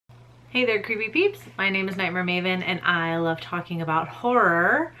Hey there, creepy peeps. My name is Nightmare Maven and I love talking about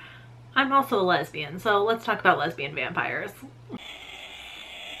horror. I'm also a lesbian, so let's talk about lesbian vampires.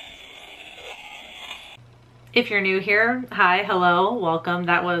 If you're new here, hi, hello, welcome.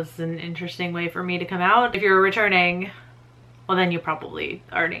 That was an interesting way for me to come out. If you're returning, well then you probably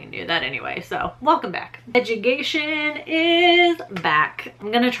already knew that anyway, so welcome back. EduGAYtion is back. I'm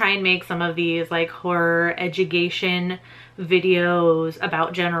gonna try and make some of these like horror EduGAYtion videos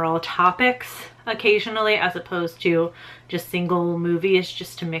about general topics occasionally, as opposed to just single movies,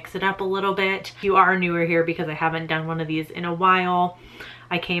 just to mix it up a little bit. If you are newer here, because I haven't done one of these in a while,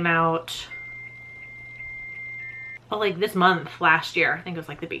 I came out like this month last year. I think it was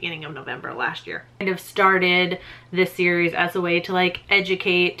like the beginning of November last year. Kind of started this series as a way to like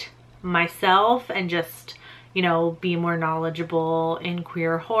educate myself and just, you know, be more knowledgeable in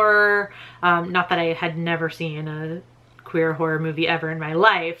queer horror. Not that I had never seen a queer horror movie ever in my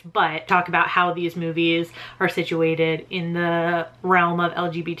life, but talk about how these movies are situated in the realm of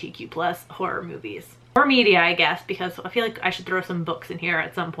LGBTQ+ horror movies. Or media, I guess, because I feel like I should throw some books in here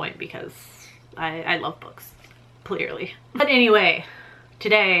at some point because I love books, clearly. But anyway,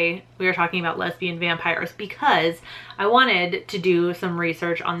 today we are talking about lesbian vampires because I wanted to do some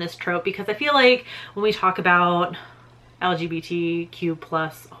research on this trope, because I feel like when we talk about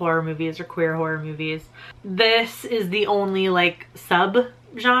LGBTQ+ horror movies or queer horror movies, this is the only like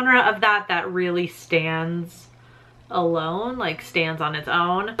sub-genre of that really stands alone, like stands on its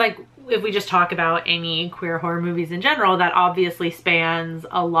own. Like if we just talk about any queer horror movies in general, that obviously spans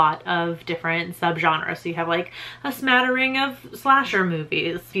a lot of different subgenres. So you have like a smattering of slasher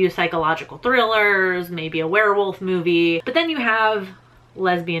movies, a few psychological thrillers, maybe a werewolf movie, but then you have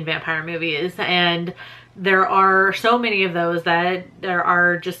lesbian vampire movies, and there are so many of those that there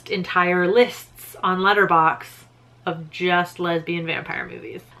are just entire lists on Letterboxd of just lesbian vampire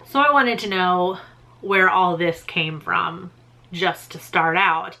movies. So I wanted to know where all this came from, just to start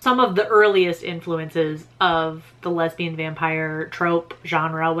out. Some of the earliest influences of the lesbian vampire trope,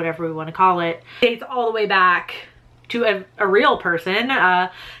 genre, whatever we want to call it, dates all the way back to a real person,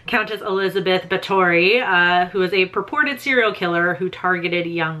 Countess Elizabeth Bathory, who is a purported serial killer who targeted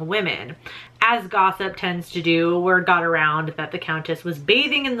young women. As gossip tends to do, word got around that the Countess was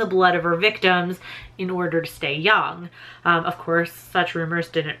bathing in the blood of her victims in order to stay young. Of course, such rumors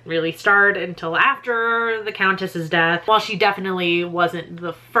didn't really start until after the Countess's death. While she definitely wasn't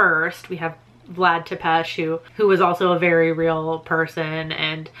the first, we have Vlad Tepes, who was also a very real person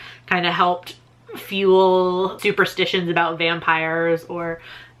and kind of helped fuel superstitions about vampires or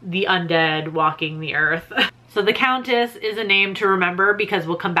the undead walking the earth. So the Countess is a name to remember because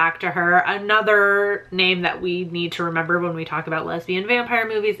we'll come back to her. Another name that we need to remember when we talk about lesbian vampire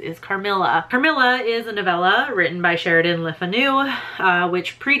movies is Carmilla. Carmilla is a novella written by Sheridan Le Fanu,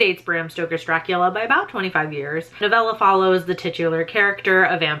 which predates Bram Stoker's Dracula by about 25 years. The novella follows the titular character,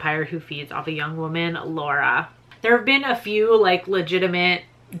 a vampire who feeds off a young woman, Laura. There have been a few like legitimate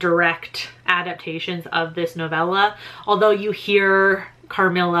direct adaptations of this novella, although you hear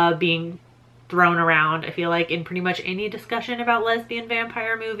Carmilla being thrown around, I feel like, in pretty much any discussion about lesbian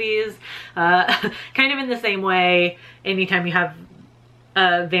vampire movies. Kind of in the same way, anytime you have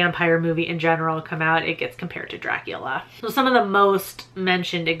a vampire movie in general come out, it gets compared to Dracula. So some of the most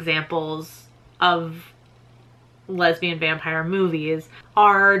mentioned examples of lesbian vampire movies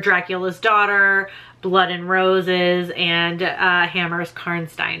are Dracula's Daughter, Blood and Roses, and Hammer's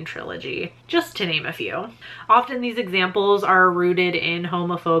Karnstein trilogy, just to name a few. Often these examples are rooted in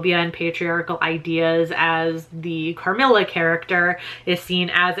homophobia and patriarchal ideas, as the Carmilla character is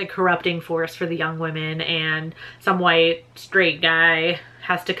seen as a corrupting force for the young women, and some white straight guy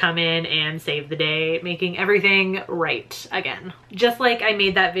has to come in and save the day, making everything right again. Just like I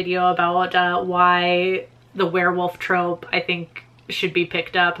made that video about why the werewolf trope, I think, should be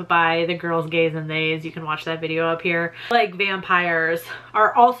picked up by the girls, gays, and theys. You can watch that video up here. Like, vampires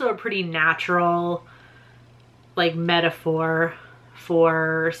are also a pretty natural like metaphor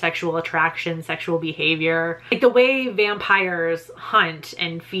for sexual attraction, sexual behavior. Like the way vampires hunt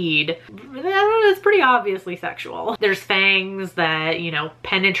and feed, it's pretty obviously sexual. There's fangs that, you know,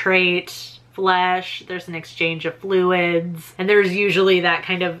 penetrate flesh, there's an exchange of fluids, and there's usually that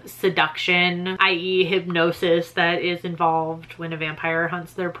kind of seduction, i.e. hypnosis, that is involved when a vampire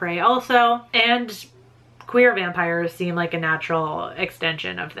hunts their prey also. And queer vampires seem like a natural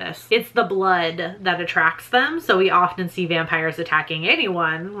extension of this. It's the blood that attracts them, so we often see vampires attacking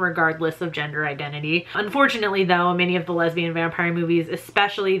anyone, regardless of gender identity. Unfortunately though, many of the lesbian vampire movies,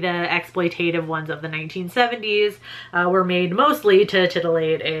 especially the exploitative ones of the 1970s, were made mostly to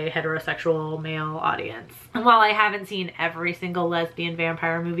titillate a heterosexual male audience. And while I haven't seen every single lesbian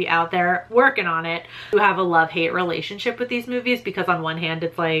vampire movie out there, working on it, I have a love-hate relationship with these movies because on one hand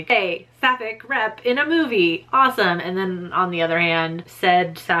it's like, hey, sapphic rep in a movie, awesome. And then on the other hand,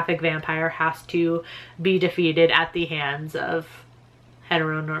 said sapphic vampire has to be defeated at the hands of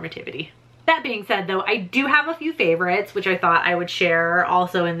heteronormativity. That being said though, I do have a few favorites, which I thought I would share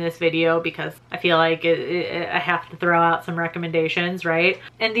also in this video because I feel like I have to throw out some recommendations, right?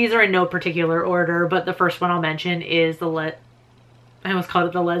 And these are in no particular order, but the first one I'll mention is I almost called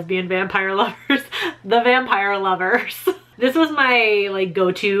it the lesbian vampire lovers. The vampire lovers. This was my like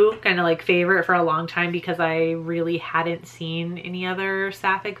go-to kind of like favorite for a long time because I really hadn't seen any other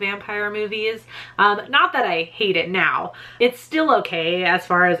sapphic vampire movies. Not that I hate it now. It's still okay as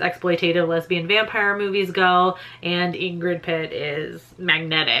far as exploitative lesbian vampire movies go, and Ingrid Pitt is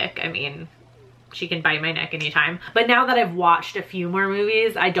magnetic. I mean, she can bite my neck anytime. But now that I've watched a few more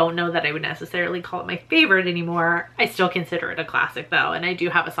movies, I don't know that I would necessarily call it my favorite anymore. I still consider it a classic though, and I do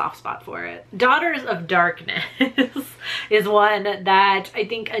have a soft spot for it. Daughters of Darkness is one that I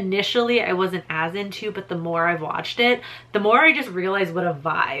think initially I wasn't as into, but the more I've watched it, the more I just realized what a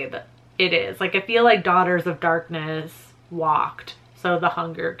vibe it is. Like, I feel like Daughters of Darkness walked so the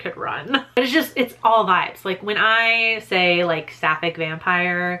hunger could run. It's all vibes. Like, when I say like sapphic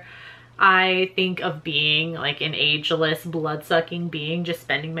vampire, I think of being like an ageless, blood-sucking being just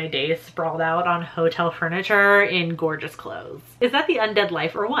spending my days sprawled out on hotel furniture in gorgeous clothes. Is that the undead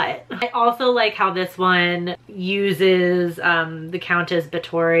life or what? I also like how this one uses the Countess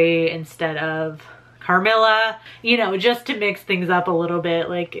Bathory instead of Carmilla, you know, just to mix things up a little bit,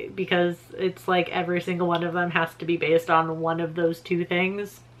 like, because it's like every single one of them has to be based on one of those two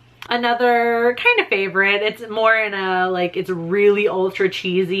things. Another kind of favorite, it's more in a like, it's really ultra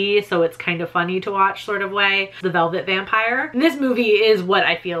cheesy, so it's kind of funny to watch sort of way, The Velvet Vampire. And this movie is what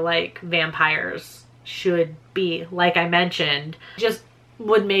I feel like vampires should be. Like I mentioned, just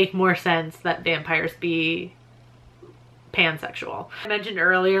would make more sense that vampires be pansexual. I mentioned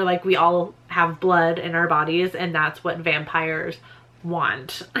earlier, like, we all have blood in our bodies, and that's what vampires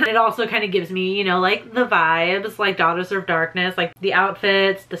want. And it also kind of gives me, you know, like the vibes, like Daughters of Darkness, like the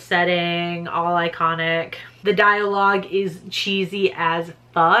outfits, the setting, all iconic. The dialogue is cheesy as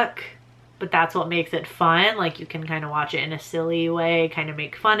fuck, but that's what makes it fun. Like, you can kind of watch it in a silly way, kind of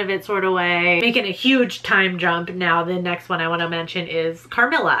make fun of it sort of way. Making a huge time jump now, the next one I want to mention is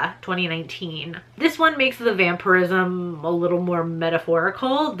Carmilla, 2019. This one makes the vampirism a little more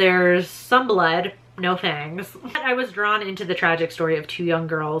metaphorical. There's some blood, no fangs. I was drawn into the tragic story of two young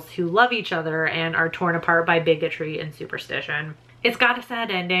girls who love each other and are torn apart by bigotry and superstition. It's got a sad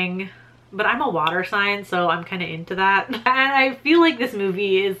ending, but I'm a water sign, so I'm kind of into that. And I feel like this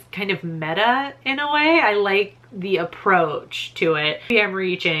movie is kind of meta in a way. I like the approach to it. Maybe I'm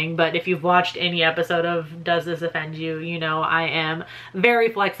reaching, but if you've watched any episode of Does This Offend You, you know I am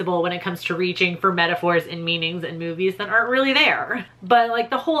very flexible when it comes to reaching for metaphors and meanings in movies that aren't really there. But like,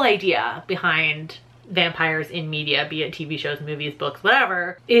 the whole idea behind vampires in media, be it TV shows, movies, books,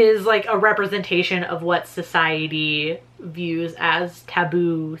 whatever, is like a representation of what society views as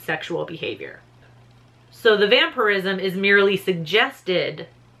taboo sexual behavior. So the vampirism is merely suggested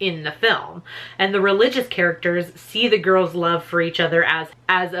in the film, and the religious characters see the girls' love for each other as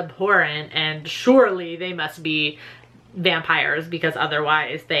abhorrent, and surely they must be vampires because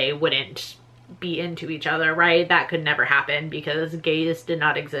otherwise they wouldn't be into each other, right? That could never happen because gays did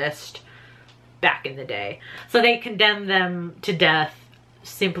not exist back in the day. So they condemn them to death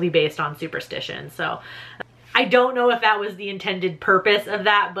simply based on superstition. So I don't know if that was the intended purpose of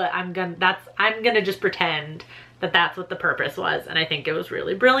that, but I'm gonna just pretend that that's what the purpose was, and I think it was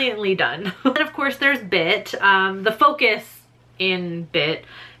really brilliantly done. And of course there's Bit. The focus in Bit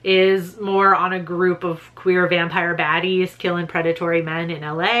is more on a group of queer vampire baddies killing predatory men in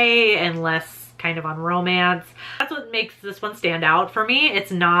LA and less kind of on romance. That's what makes this one stand out for me.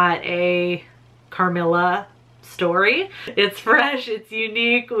 It's not a Carmilla story. It's fresh, it's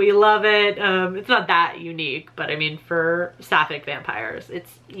unique, we love it. It's not that unique, but I mean, for sapphic vampires,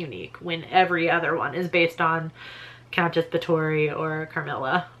 it's unique when every other one is based on Countess Bathory or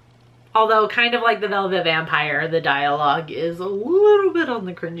Carmilla. Although, kind of like The Velvet Vampire, the dialogue is a little bit on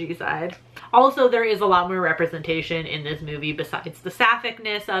the cringy side. Also, there is a lot more representation in this movie besides the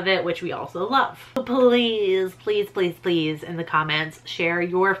sapphicness of it, which we also love. So please, please, please, please, in the comments, share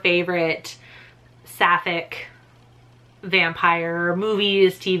your favorite sapphic vampire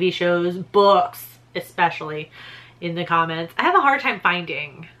movies, TV shows, books, especially, in the comments. I have a hard time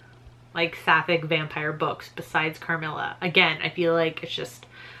finding like sapphic vampire books besides Carmilla. Again, I feel like it's just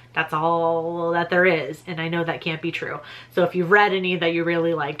That's all that there is, and I know that can't be true. So if you've read any that you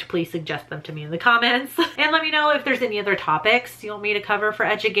really liked, please suggest them to me in the comments. And let me know if there's any other topics you want me to cover for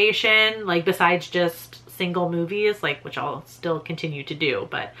EduGAYtion, like besides just single movies, like, which I'll still continue to do,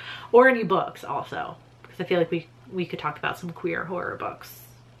 but, or any books also, because I feel like we could talk about some queer horror books.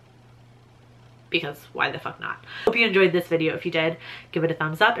 Because why the fuck not? Hope you enjoyed this video. If you did, give it a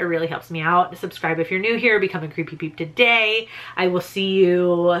thumbs up. It really helps me out. Subscribe if you're new here. Become a Creepy Peep today. I will see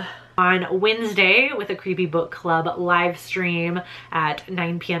you on Wednesday with a Creepy Book Club live stream at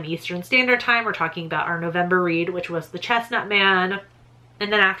 9 p.m. Eastern Standard Time. We're talking about our November read, which was The Chestnut Man.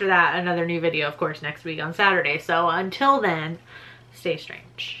 And then after that, another new video, of course, next week on Saturday. So until then, stay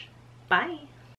strange. Bye.